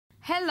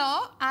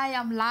Hello, I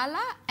am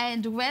Lala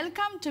and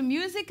welcome to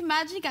Music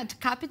Magic at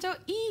capital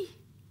E.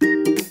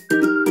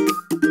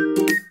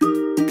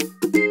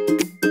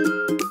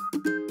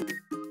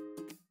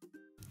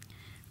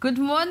 Good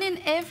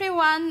morning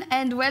everyone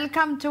and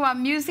welcome to our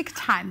music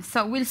time.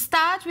 So we'll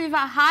start with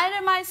a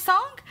Haere Mai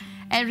song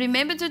and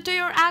remember to do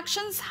your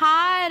actions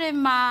Haere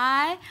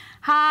Mai,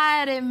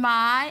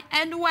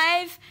 and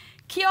wave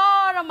Kia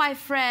ora my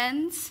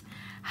friends.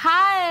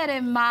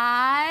 Haere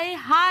Mai,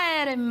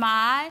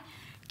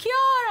 Kia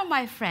ora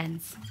my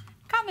friends.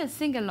 Come and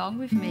sing along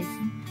with me.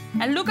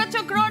 And look at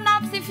your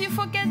grown-ups if you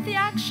forget the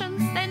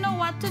actions. They know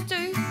what to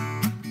do.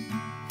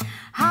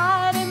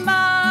 Haere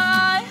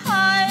mai,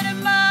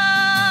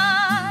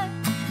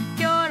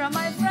 kia ora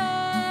my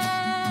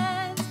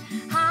friends.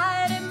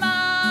 Haere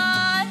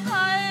mai,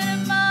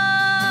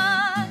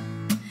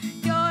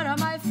 kia ora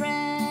my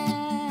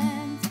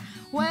friends.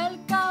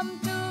 Welcome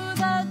to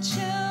the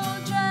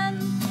children.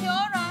 Kia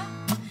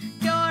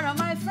ora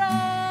my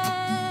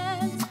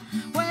friends.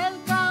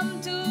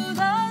 Welcome to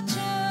the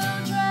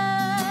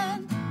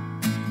children.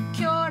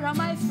 Kia ora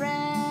my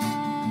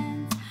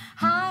friends.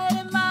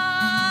 Haere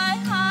mai,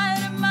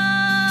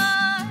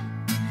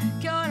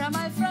 kia ora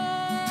my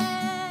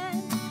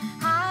friends.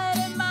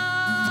 Haere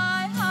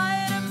mai,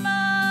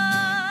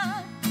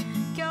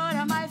 kia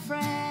ora my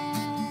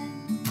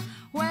friends.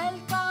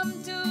 Welcome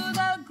to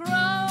the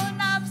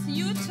grown-ups,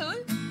 you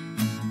too.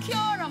 Kia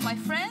ora my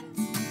friends.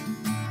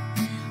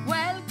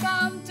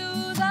 Welcome to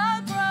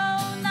the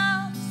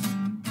grown-ups.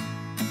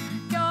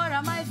 Kia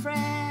ora my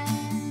friends.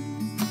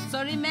 So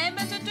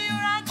remember to do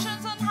your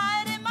actions on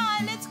Haere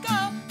Mai. Let's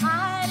go.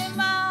 Haere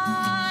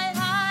mai,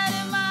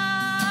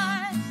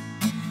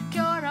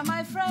 kia ora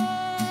my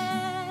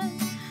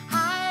friends.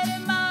 Haere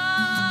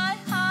mai,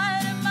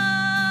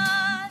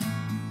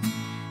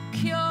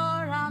 kia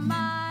ora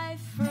my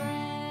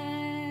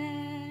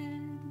friends.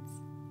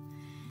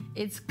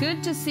 It's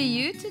good to see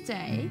you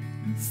today.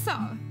 So,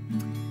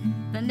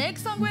 the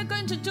next song we're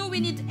going to do, we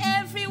need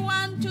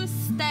everyone to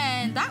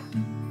stand up.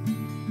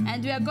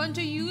 And we are going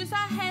to use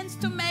our hands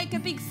to make a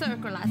big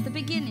circle at the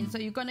beginning. So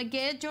you're going to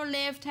get your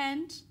left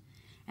hand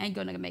and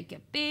you're going to make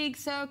a big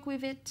circle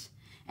with it.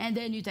 And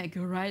then you take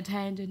your right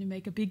hand and you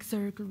make a big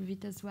circle with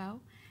it as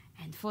well.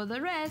 And for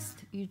the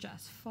rest, you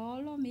just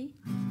follow me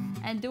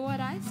and do what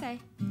I say.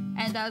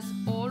 And as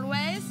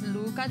always,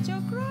 look at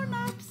your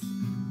grown-ups.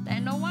 They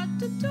know what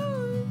to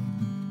do.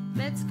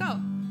 Let's go.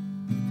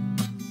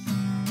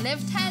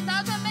 Left hand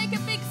out and make a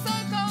big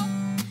circle.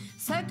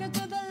 Circle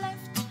to the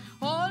left.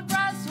 All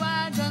brass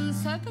wagon,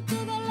 circle to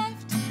the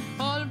left.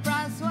 All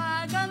brass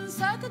wagon,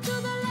 circle to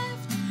the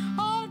left.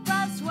 All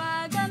brass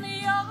wagon,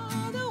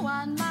 you're the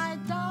one, my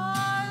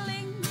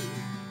darling.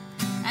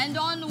 And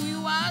on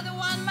you are the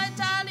one, my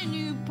darling.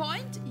 You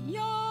point,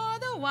 you're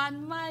the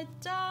one, my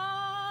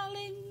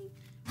darling.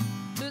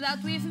 Do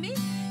that with me.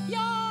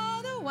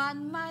 You're the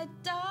one, my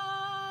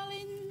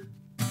darling.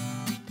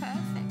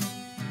 Perfect.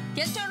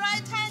 Get your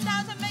right hand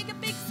out and make a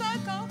big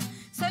circle.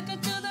 Circle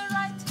to the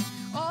right.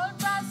 All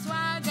brass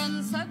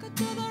wagon, circle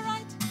to the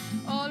right.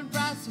 All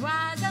brass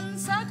wagon,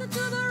 circle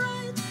to the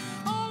right.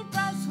 All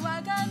brass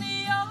wagon,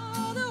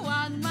 you're the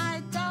one,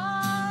 my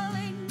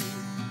darling.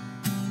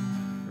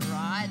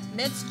 Right,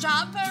 let's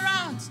jump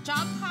around,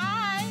 jump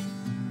high.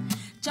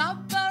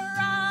 Jump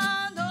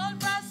around, all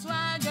brass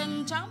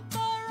wagon, jump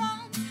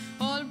around.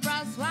 All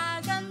brass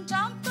wagon,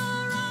 jump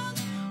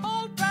around.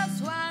 All brass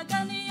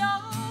wagon,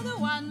 you're the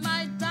one,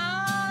 my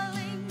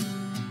darling.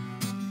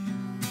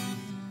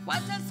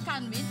 What else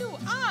can we do?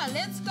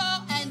 Let's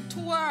go and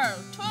twirl.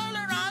 Twirl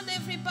around,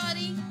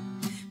 everybody.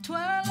 Twirl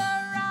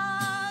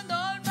around,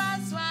 all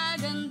brass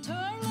wagon,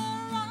 twirl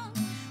around.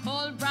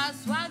 All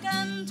brass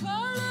wagon, twirl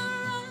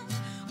around.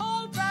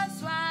 All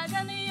brass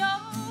wagon,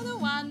 you're the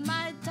one,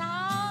 my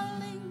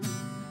darling.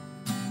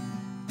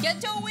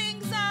 Get your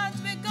wings out,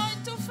 we're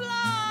going to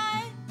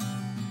fly.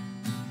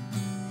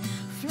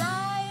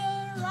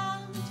 Fly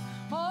around,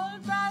 all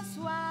brass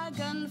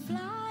wagon,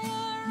 fly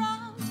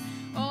around.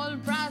 All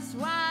brass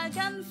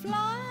wagon,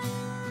 fly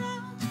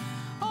around.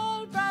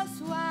 All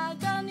brass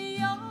wagon,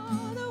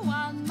 you're the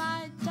one,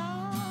 my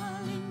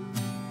darling.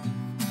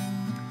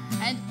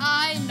 And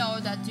I know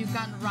that you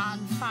can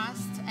run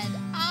fast, and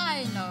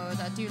I know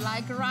that you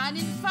like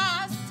running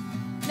fast.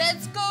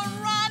 Let's go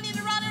running,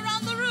 run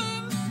around the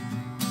room.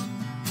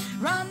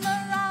 Run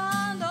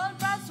around, all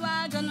brass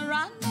wagon,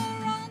 run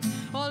around.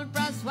 All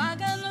brass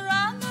wagon,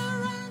 run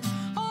around.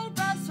 All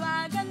brass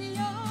wagon,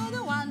 you're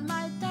the one,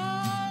 my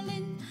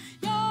darling.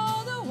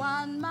 You're the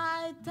one,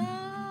 my darling.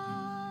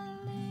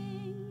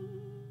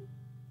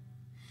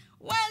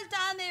 Well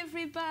done,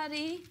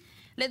 everybody.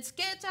 Let's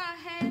get our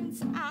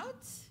hands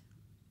out.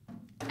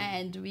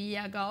 And we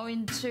are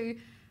going to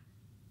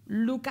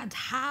look at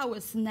how a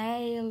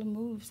snail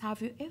moves.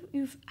 Have you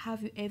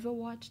ever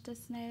watched a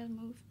snail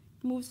move?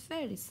 It moves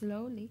very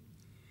slowly.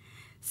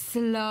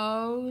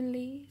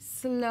 Slowly,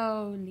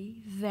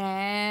 slowly,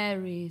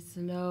 very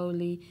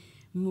slowly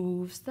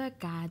moves the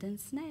garden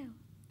snail.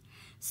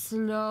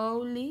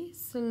 Slowly,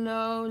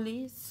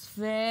 slowly,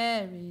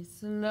 very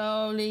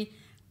slowly,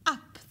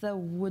 up the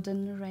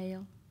wooden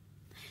rail.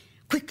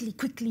 Quickly,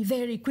 quickly,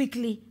 very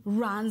quickly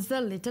runs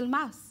the little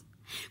mouse.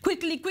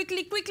 Quickly,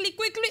 quickly, quickly,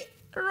 quickly,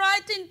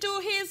 right into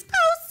his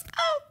house.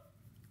 Oh,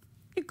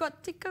 you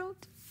got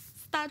tickled.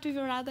 Start with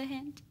your other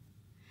hand.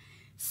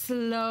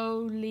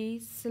 Slowly,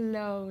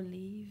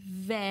 slowly,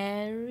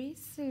 very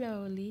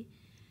slowly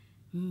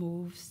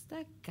moves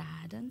the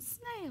garden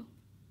snail.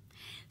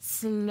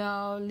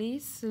 Slowly,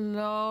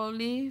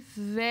 slowly,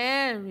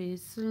 very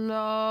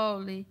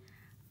slowly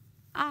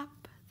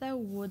up the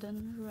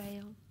wooden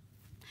rail.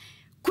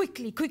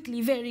 Quickly,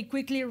 quickly, very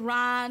quickly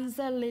runs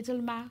the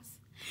little mouse.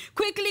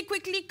 Quickly,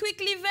 quickly,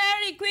 quickly,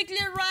 very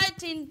quickly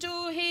right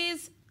into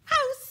his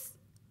house.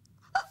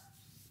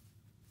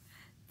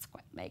 It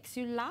quite makes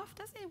you laugh,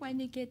 doesn't it, when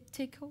you get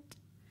tickled?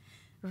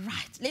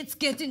 Right, let's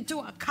get into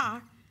a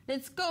car.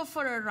 Let's go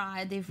for a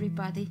ride,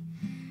 everybody.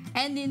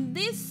 And in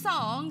this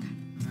song,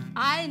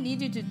 I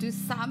need you to do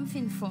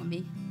something for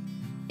me.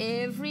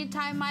 Every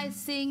time I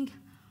sing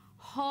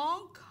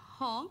honk,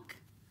 honk,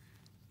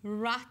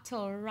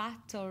 rattle,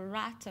 rattle,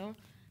 rattle,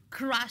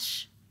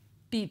 crash,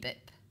 beep,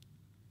 beep.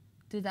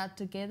 Do that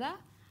together.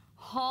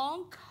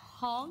 Honk,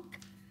 honk,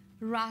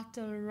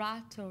 rattle,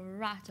 rattle,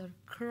 rattle,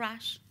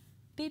 crash,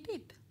 beep,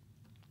 beep.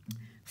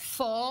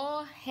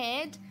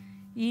 Forehead,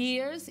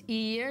 ears,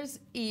 ears,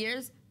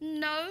 ears,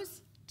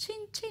 nose,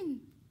 chin, chin.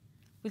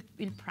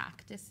 We'll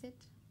practice it.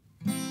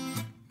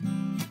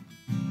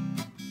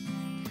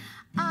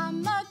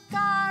 I'm a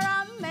car,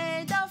 I'm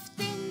made of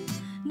tin.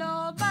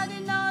 Nobody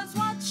knows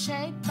what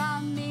shape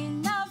I'm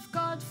in. I've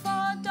got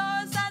 4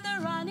 doors and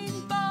a running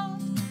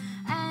board,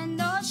 and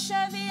no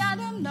Chevy,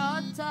 and I'm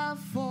not a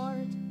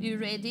Ford. You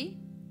ready?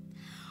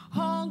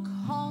 Honk,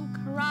 honk,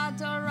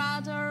 rattle,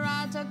 rattle,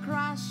 rattle,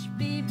 crash,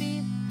 beep,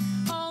 beep.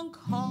 Honk,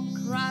 honk,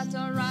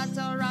 rattle,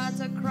 rattle,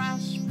 rattle,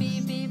 crash,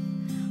 beep, beep.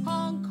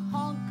 Honk,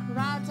 honk,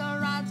 rattle,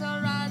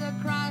 rattle, rattle,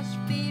 crash,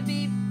 beep,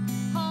 beep.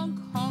 Honk,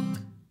 honk.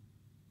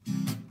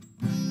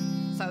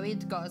 So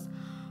it goes.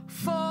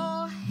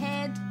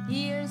 Forehead,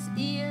 ears,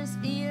 ears,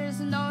 ears,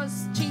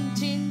 nose, chin,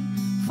 chin.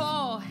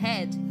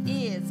 Forehead,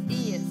 ears,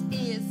 ears,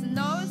 ears,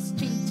 nose,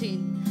 chin,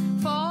 chin.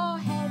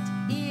 Forehead,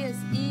 ears,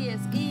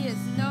 ears, ears,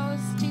 nose,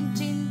 chin,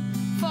 chin.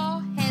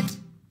 Forehead.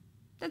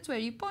 That's where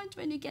you point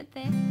when you get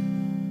there.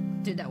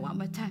 Do that one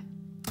more time.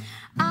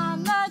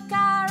 I'm a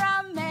car,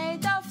 I'm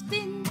made of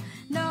tin.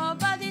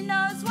 Nobody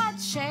knows what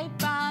shape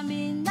I'm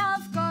in.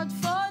 I've got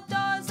 4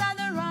 doors and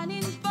a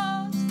running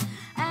board,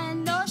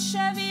 and no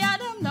Chevy,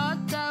 and I'm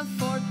not a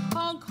Ford.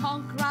 Honk,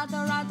 honk,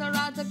 rattle, rattle,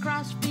 rattle,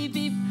 crash, beep,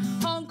 beep.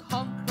 Honk,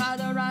 honk,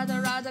 rattle,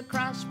 rattle, rattle,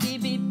 crash,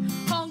 beep, beep.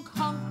 Honk,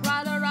 honk,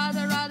 rattle,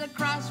 rattle, rattle,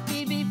 crash,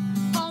 beep, beep.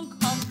 Honk,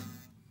 honk.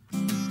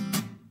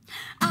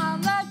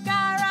 I'm a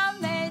car,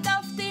 I'm made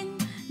of tin.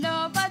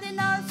 Nobody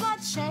knows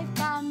what shape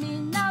I'm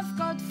in. I've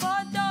got 4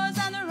 doors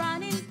and a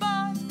running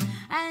board,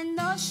 and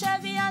no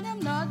Chevy, and I'm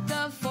not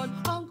a Ford.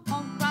 Honk,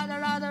 honk, rattle,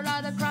 rattle,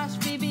 rattle, crash,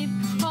 beep, beep.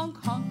 Honk,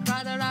 honk,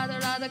 rattle, rattle,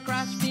 rattle,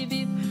 crash, beep,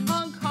 beep.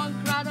 Honk, honk,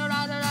 rattle,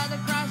 rattle, rattle,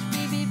 crash,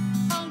 beep, beep.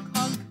 Honk,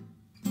 honk.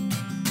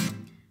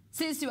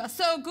 Since you are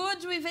so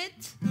good with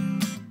it,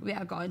 we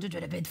are going to do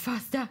it a bit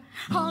faster.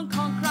 Honk,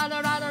 honk,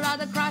 rattle, rattle,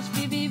 rattle, crash,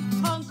 beep, beep.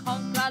 Honk,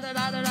 honk, rattle,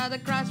 rattle, rattle,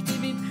 crash,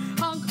 beep, beep.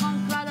 Honk,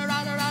 honk, rattle,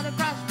 rattle, rattle,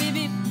 crash, beep,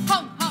 beep.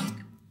 Honk,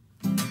 honk.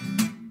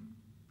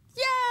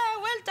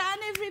 Yeah, well done,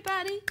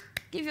 everybody.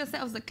 Give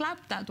yourselves a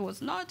clap. That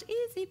was not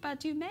easy,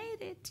 but you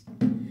made it.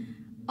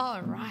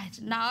 All right,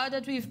 now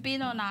that we've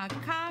been on our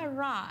car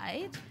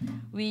ride,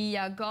 we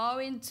are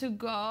going to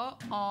go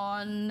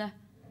on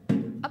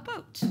a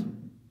boat,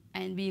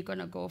 and we're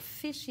gonna go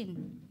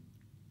fishing.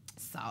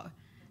 So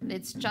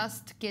let's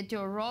just get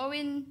your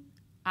rowing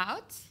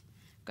out.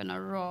 Gonna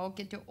row,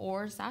 get your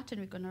oars out,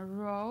 and we're gonna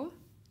row.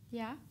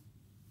 Yeah.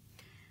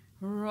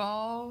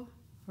 Row,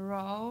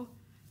 row,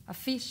 a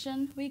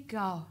fishing we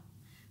go.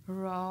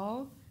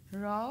 Row,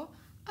 row,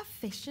 a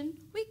fishing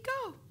we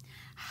go.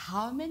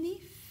 How many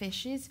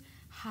fishes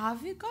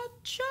have you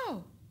got,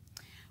 Joe?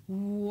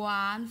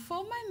 1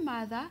 for my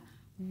mother,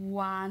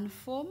 1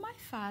 for my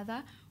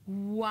father,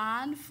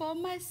 1 for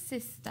my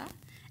sister,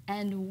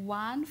 and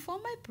 1 for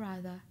my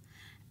brother,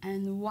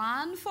 and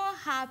 1 for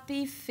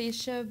happy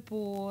fisher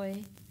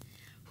boy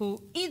who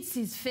eats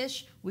his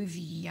fish with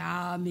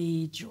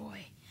yummy joy.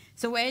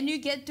 So when you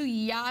get to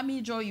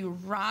yummy joy, you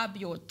rub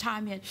your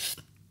tummy and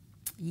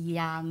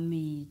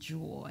yummy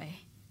joy.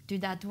 Do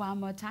that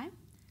one more time.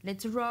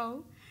 Let's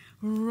row,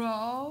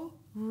 row,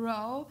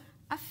 row,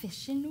 a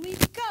fishing we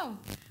go.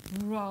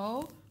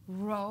 Row,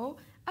 row,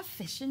 a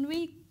fishing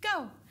we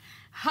go.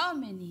 How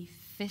many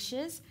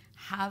fishes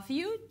have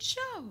you,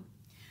 Joe?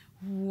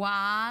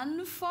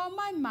 1 for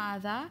my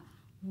mother,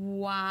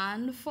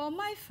 1 for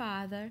my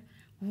father,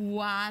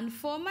 1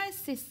 for my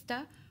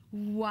sister,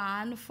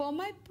 1 for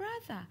my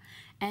brother,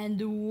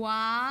 and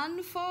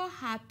 1 for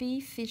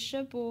happy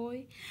fisher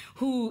boy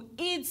who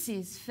eats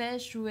his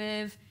fish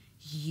with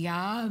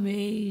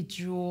yummy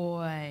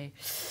joy.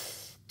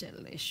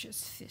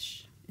 Delicious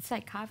fish. It's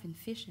like having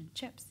fish and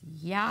chips.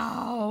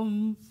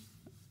 Yum.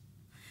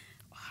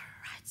 All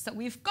right, so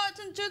we've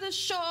gotten to the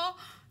shore.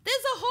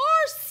 There's a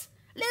horse.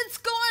 Let's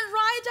go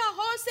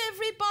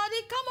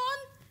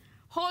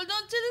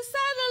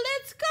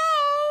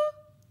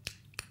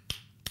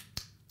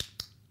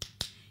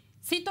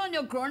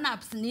your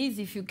grown-ups' knees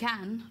if you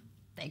can.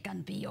 They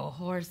can be your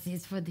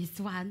horses for this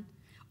one.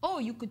 Or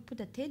you could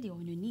put a teddy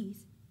on your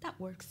knees. That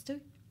works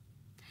too.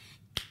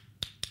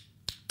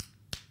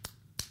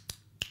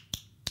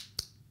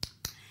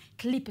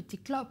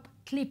 Clippity-clop,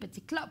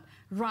 clippity-clop.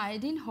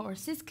 Riding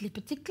horses,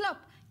 clippity-clop,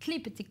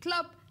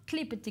 clippity-clop,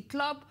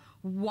 clippity-clop.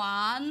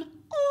 1,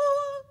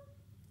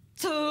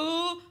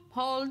 2,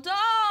 hold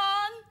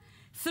on.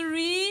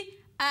 3,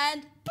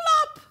 and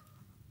plop.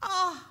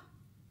 Ah,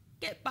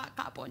 get back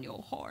up on your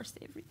horse,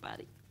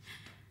 everybody.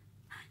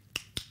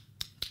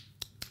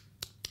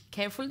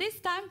 Careful this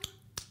time.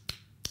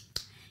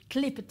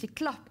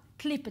 Clippity-clop,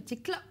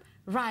 clippity-clop.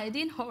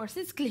 Riding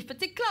horses,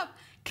 clippity-clop,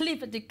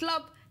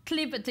 clippity-clop,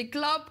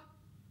 clippity-clop.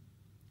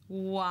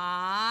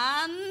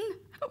 1,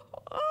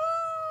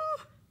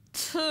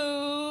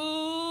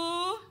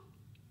 2,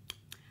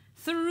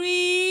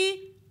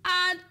 3,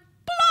 and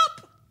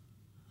plop.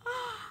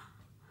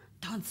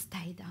 Don't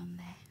stay down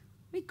there.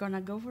 We're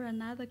gonna go for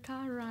another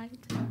car ride.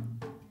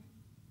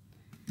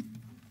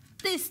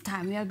 This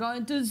time we are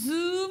going to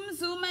zoom,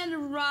 zoom,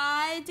 and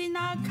ride in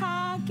our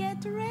car.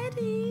 Get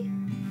ready.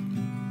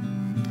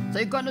 So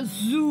you're gonna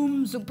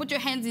zoom, zoom. Put your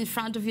hands in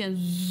front of you and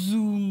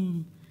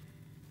zoom.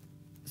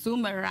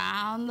 Zoom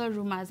around the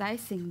room as I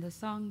sing the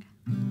song.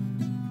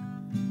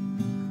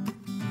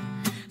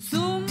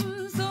 Zoom,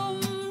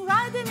 zoom,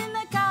 riding in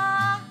the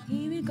car.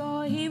 Here we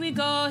go, here we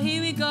go,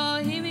 here we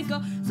go, here we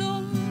go.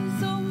 Zoom,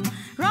 zoom,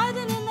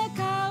 riding in the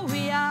car.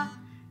 We are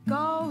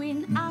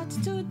going out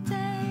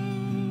today.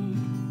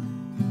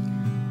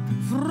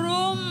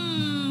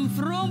 Vroom,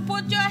 vroom,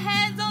 put your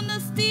hands on the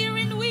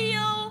steering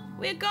wheel.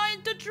 We're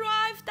going to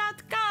drive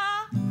that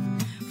car.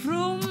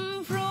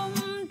 Vroom, vroom,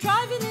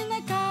 driving in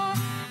the car.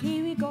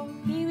 Here we go,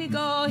 here we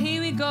go,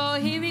 here we go,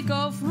 here we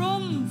go.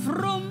 Vroom,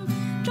 vroom,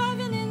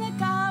 driving in the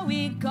car.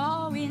 We're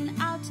going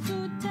out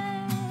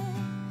today.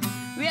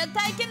 We are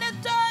taking a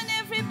turn,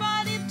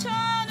 everybody.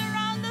 Turn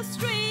around the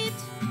street.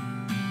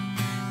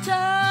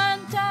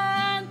 Turn,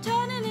 turn,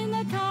 turning in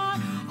the car.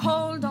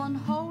 Hold on,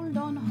 hold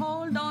on,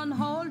 hold on,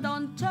 hold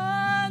on.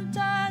 Turn,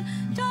 turn,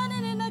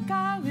 turning in the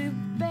car. We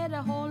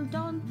better hold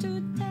on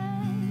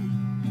today.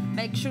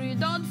 Make sure you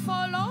don't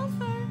fall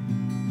over.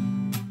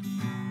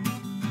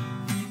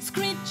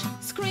 Screech,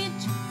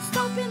 screech,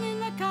 stopping in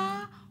the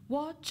car.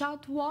 Watch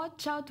out,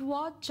 watch out,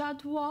 watch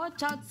out,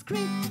 watch out.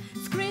 Screech,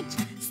 screech,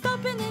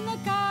 stopping in the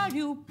car.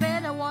 You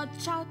better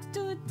watch out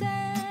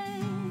today.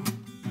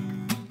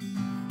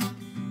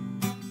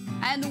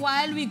 And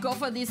while we go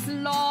for this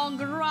long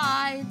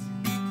ride,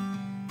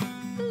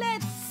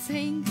 let's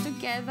sing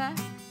together.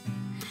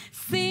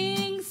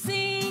 Sing,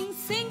 sing,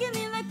 singing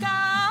in the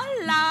car.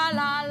 La,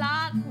 la,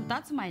 la. Oh,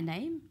 that's my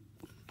name.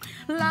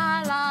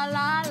 La, la,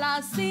 la,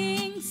 la.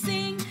 Sing,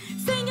 sing,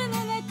 singing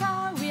in the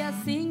car. We are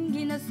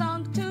singing a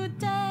song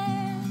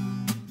today.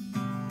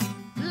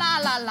 La,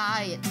 la,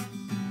 la it.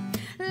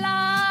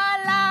 La,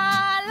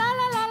 la, la,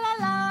 la, la, la,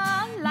 la.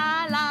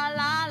 La, la,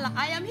 la, la.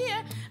 I am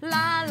here.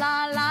 La,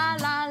 la, la,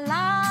 la, la.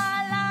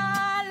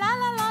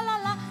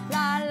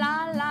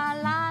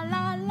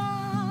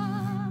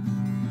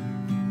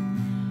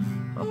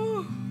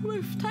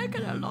 We've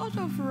taken a lot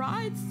of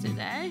rides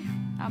today.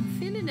 I'm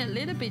feeling a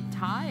little bit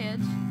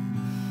tired.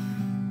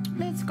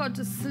 Let's go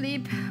to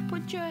sleep.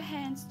 Put your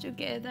hands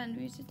together and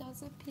use it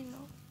as a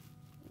pillow.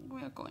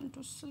 We're going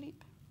to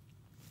sleep.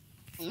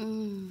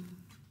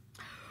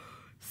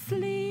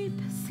 Sleep,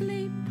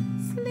 sleep,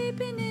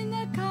 sleeping in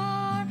the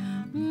car.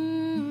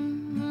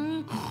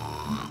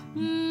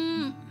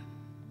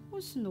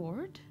 Who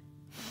snored?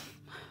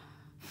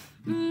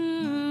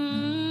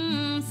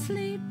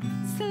 Sleep,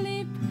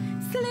 sleep,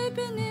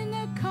 sleeping in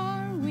the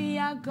car. We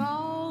are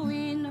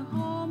going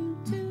home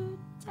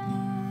today.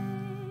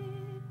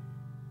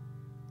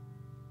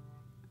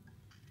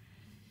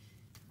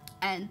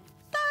 And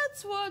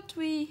that's what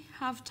we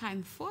have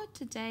time for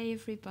today,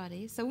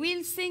 everybody. So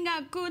we'll sing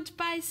our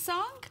goodbye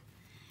song.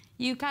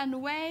 You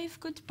can wave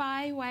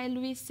goodbye while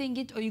we sing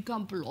it, or you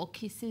can blow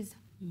kisses.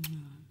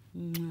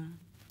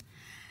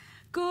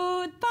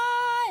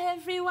 Goodbye,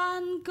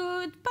 everyone.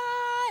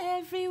 Goodbye,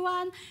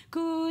 everyone.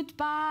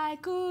 Goodbye,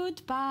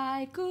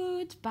 goodbye,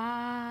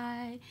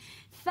 goodbye.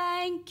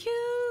 Thank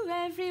you,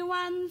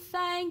 everyone.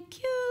 Thank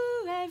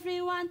you,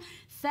 everyone.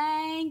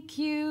 Thank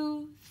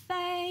you,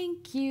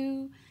 thank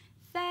you,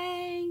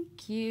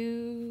 thank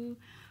you.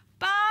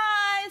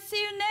 Bye.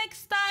 See you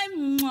next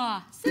time.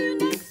 Mwah. See you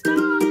next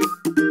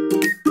time.